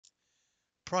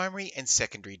Primary and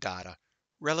secondary data,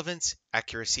 relevance,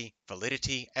 accuracy,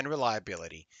 validity, and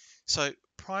reliability. So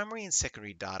primary and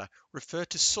secondary data refer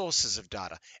to sources of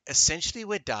data, essentially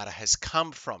where data has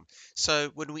come from.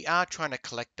 So when we are trying to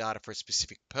collect data for a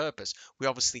specific purpose, we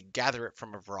obviously gather it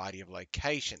from a variety of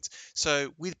locations.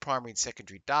 So with primary and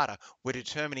secondary data, we're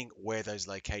determining where those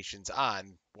locations are.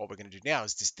 And what we're going to do now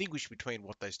is distinguish between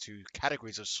what those two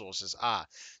categories of sources are.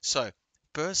 So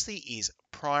firstly is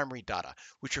primary data,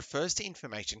 which refers to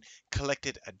information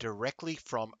collected directly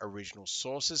from original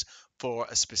sources for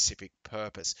a specific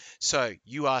purpose. So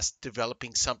you are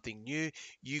developing something new,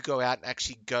 you go out and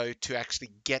actually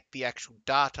get the actual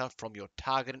data from your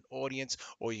targeted audience,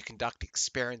 or you conduct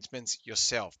experiments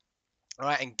yourself. All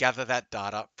right, and gather that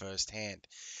data firsthand.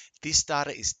 This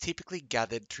data is typically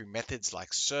gathered through methods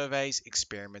like surveys,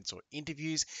 experiments, or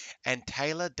interviews, and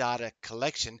tailor data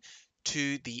collection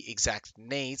to the exact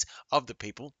needs of the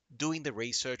people doing the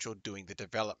research or doing the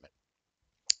development.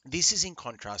 This is in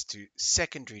contrast to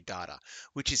secondary data,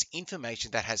 which is information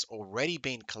that has already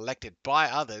been collected by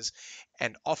others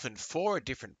and often for a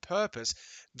different purpose,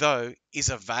 though is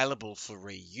available for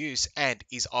reuse and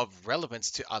is of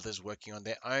relevance to others working on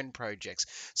their own projects.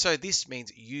 So this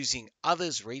means using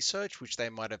others' research, which they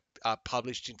might have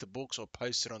published into books or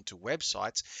posted onto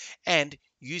websites, and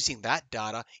using that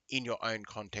data in your own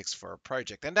context for a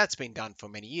project. And that's been done for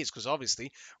many years because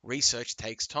obviously research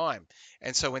takes time.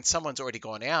 And so when someone's already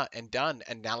gone out and done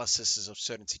analyses of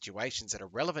certain situations that are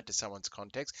relevant to someone's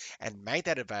context and made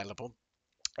that available,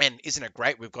 and isn't it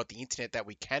great we've got the internet that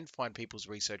we can find people's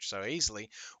research so easily?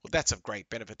 Well, that's of great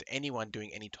benefit to anyone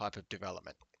doing any type of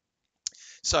development.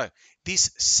 So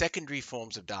these secondary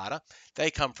forms of data,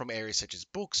 they come from areas such as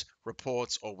books,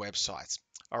 reports, or websites.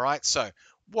 All right, so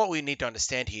what we need to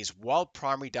understand here is while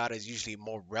primary data is usually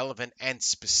more relevant and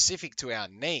specific to our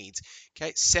needs,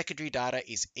 okay, secondary data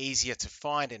is easier to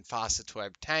find and faster to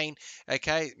obtain,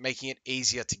 okay, making it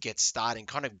easier to get started and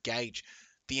kind of gauge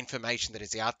the information that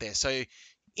is out there. So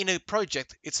in a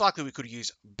project, it's likely we could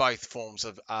use both forms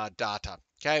of data.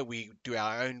 Okay, we do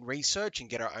our own research and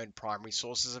get our own primary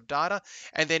sources of data,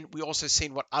 and then we also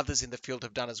seen what others in the field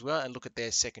have done as well and look at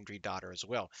their secondary data as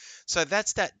well. So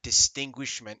that's that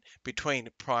distinguishment between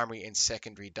primary and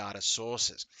secondary data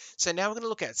sources. So now we're going to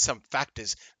look at some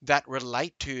factors that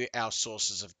relate to our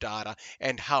sources of data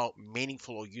and how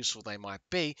meaningful or useful they might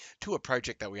be to a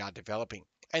project that we are developing.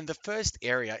 And the first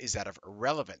area is that of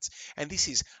relevance. And this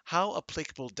is how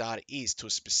applicable data is to a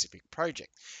specific project.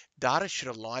 Data should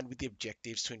align with the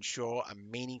objectives to ensure a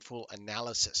meaningful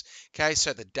analysis. Okay,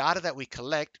 so the data that we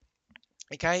collect,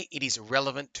 okay, it is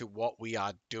relevant to what we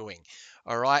are doing.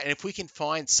 All right, and if we can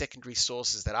find secondary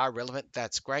sources that are relevant,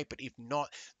 that's great. But if not,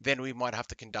 then we might have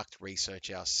to conduct research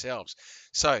ourselves.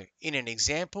 So in an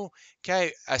example,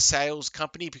 okay, a sales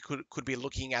company could be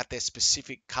looking at their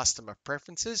specific customer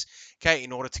preferences, okay,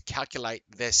 in order to calculate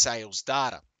their sales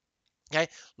data. Okay,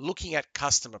 looking at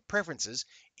customer preferences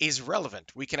is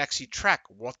relevant. We can actually track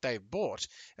what they've bought,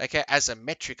 okay, as a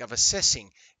metric of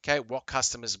assessing, okay, what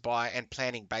customers buy and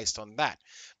planning based on that.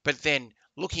 But then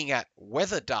looking at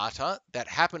weather data that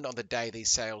happened on the day these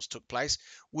sales took place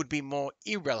would be more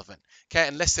irrelevant, okay,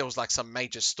 unless there was like some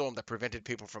major storm that prevented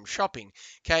people from shopping,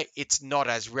 okay, it's not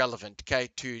as relevant, okay,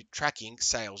 to tracking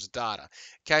sales data.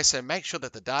 Okay, so make sure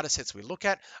that the data sets we look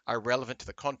at are relevant to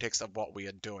the context of what we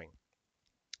are doing.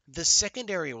 The second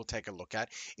area we'll take a look at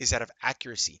is that of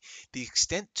accuracy, the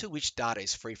extent to which data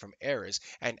is free from errors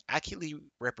and accurately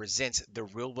represents the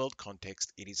real world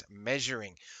context it is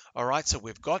measuring. All right, so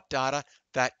we've got data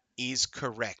that is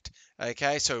correct.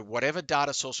 Okay, so whatever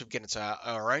data source we've getting, so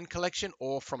our own collection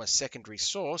or from a secondary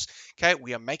source, okay,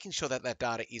 we are making sure that that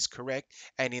data is correct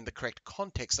and in the correct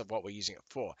context of what we're using it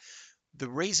for. The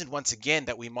reason, once again,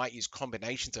 that we might use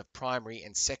combinations of primary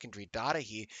and secondary data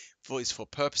here is for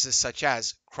purposes such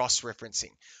as cross-referencing.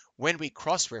 When we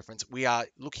cross-reference, we are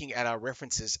looking at our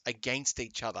references against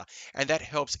each other, and that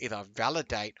helps either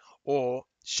validate or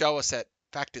show us that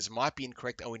factors might be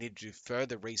incorrect and we need to do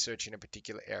further research in a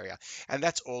particular area. And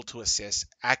that's all to assess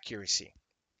accuracy.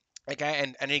 Okay,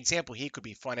 and an example here could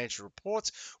be financial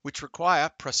reports, which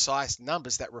require precise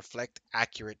numbers that reflect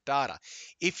accurate data.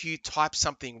 If you type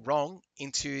something wrong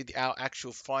into our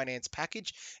actual finance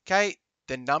package, okay,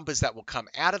 the numbers that will come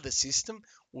out of the system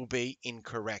will be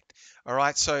incorrect. All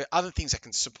right, so other things that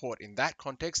can support in that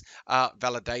context are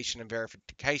validation and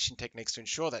verification techniques to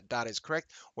ensure that data is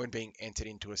correct when being entered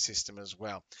into a system as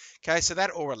well. Okay, so that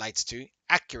all relates to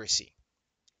accuracy.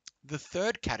 The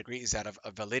third category is that of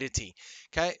validity.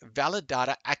 Okay, valid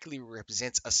data accurately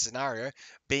represents a scenario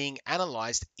being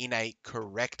analyzed in a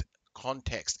correct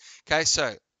context. Okay,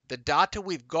 so the data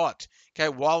we've got, okay,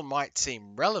 while might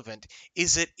seem relevant,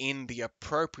 is it in the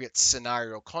appropriate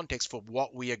scenario or context for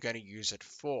what we are going to use it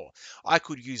for? I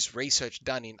could use research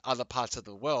done in other parts of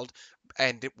the world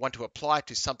and want to apply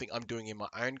to something I'm doing in my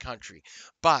own country.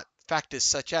 But factors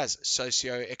such as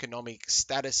socio-economic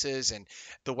statuses and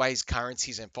the ways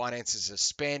currencies and finances are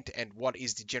spent and what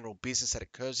is the general business that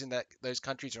occurs in those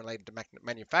countries related to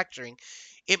manufacturing,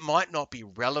 it might not be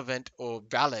relevant or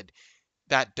valid,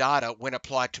 that data, when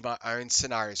applied to my own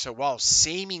scenario. So while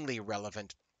seemingly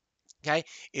relevant, okay,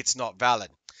 it's not valid.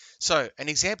 So an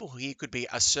example here could be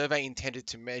a survey intended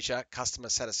to measure customer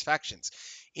satisfactions.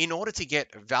 In order to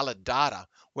get valid data,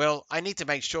 well, I need to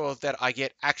make sure that I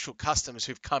get actual customers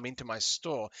who've come into my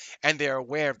store and they're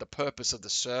aware of the purpose of the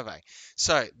survey.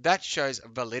 So that shows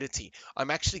validity.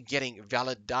 I'm actually getting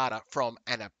valid data from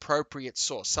an appropriate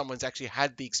source. Someone's actually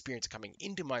had the experience coming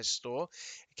into my store,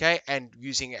 okay, and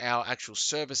using our actual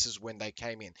services when they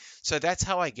came in. So that's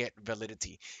how I get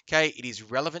validity. Okay, it is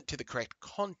relevant to the correct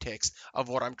context of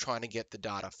what I'm trying to get the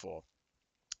data for.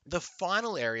 The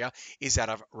final area is that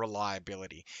of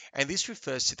reliability, and this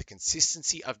refers to the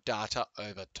consistency of data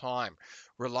over time.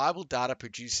 Reliable data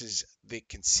produces the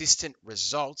consistent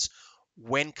results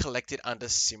when collected under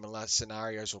similar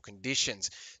scenarios or conditions.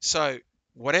 So,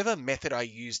 whatever method I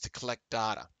use to collect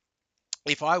data,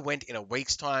 if I went in a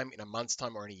week's time, in a month's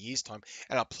time, or in a year's time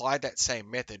and applied that same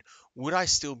method, would I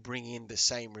still bring in the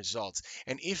same results?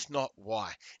 And if not,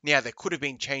 why? Now, there could have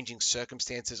been changing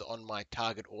circumstances on my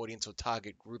target audience or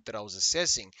target group that I was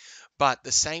assessing, but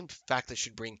the same factor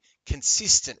should bring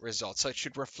consistent results. So it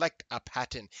should reflect a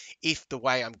pattern if the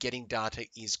way I'm getting data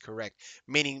is correct,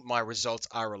 meaning my results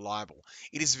are reliable.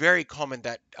 It is very common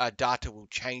that data will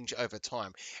change over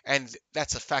time, and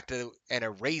that's a factor and a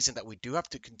reason that we do have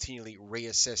to continually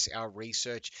reassess our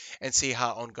research and see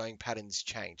how ongoing patterns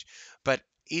change. But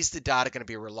is the data going to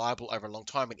be reliable over a long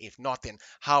time? And if not, then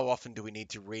how often do we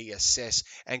need to reassess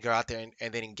and go out there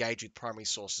and then engage with primary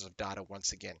sources of data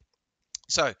once again?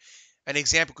 So an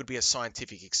example could be a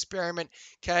scientific experiment.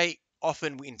 Okay,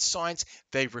 often in science,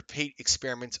 they repeat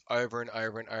experiments over and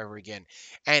over and over again.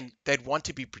 And they'd want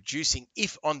to be producing,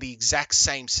 if on the exact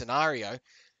same scenario,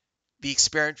 the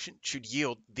experiment should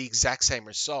yield the exact same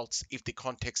results if the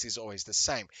context is always the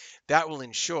same. That will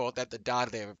ensure that the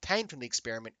data they've obtained from the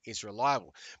experiment is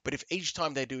reliable. But if each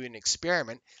time they do an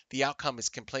experiment, the outcome is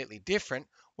completely different,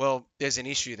 well, there's an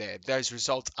issue there. Those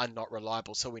results are not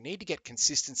reliable. So we need to get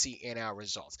consistency in our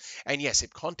results. And yes,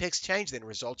 if context change, then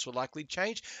results will likely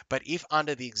change. But if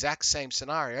under the exact same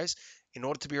scenarios, in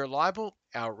order to be reliable,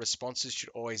 our responses should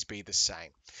always be the same.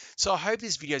 So I hope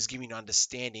this video is giving you an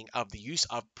understanding of the use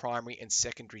of primary and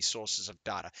secondary sources of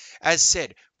data. As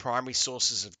said, primary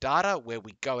sources of data where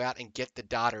we go out and get the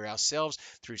data ourselves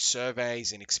through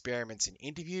surveys and experiments and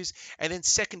interviews, and then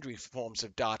secondary forms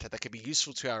of data that can be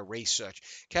useful to our research,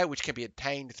 okay, which can be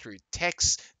obtained through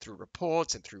texts, through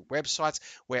reports, and through websites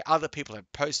where other people have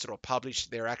posted or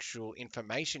published their actual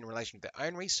information in relation to their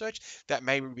own research that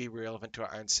may be relevant to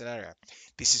our own scenario.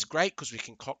 This is great because we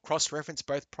can cross-reference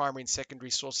both primary and secondary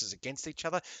sources against each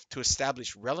other to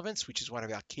establish relevance, which is one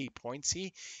of our key points here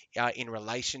in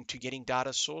relation to getting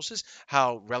data sources,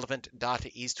 how relevant data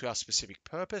is to our specific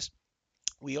purpose.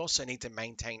 We also need to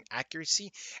maintain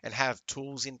accuracy and have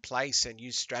tools in place and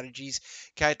use strategies,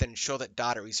 okay, that ensure that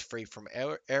data is free from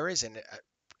errors and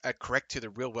correct to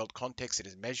the real world context it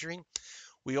is measuring.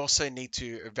 We also need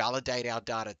to validate our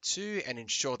data too and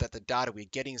ensure that the data we're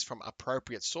getting is from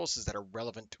appropriate sources that are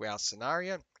relevant to our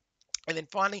scenario. And then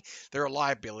finally, the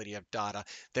reliability of data.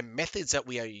 The methods that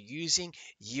we are using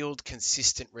yield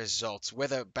consistent results,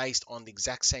 whether based on the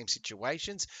exact same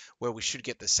situations where we should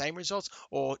get the same results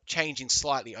or changing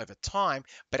slightly over time,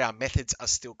 but our methods are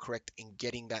still correct in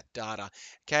getting that data,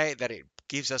 okay, that it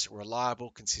gives us reliable,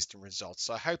 consistent results.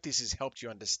 So I hope this has helped you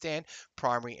understand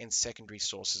primary and secondary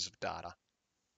sources of data.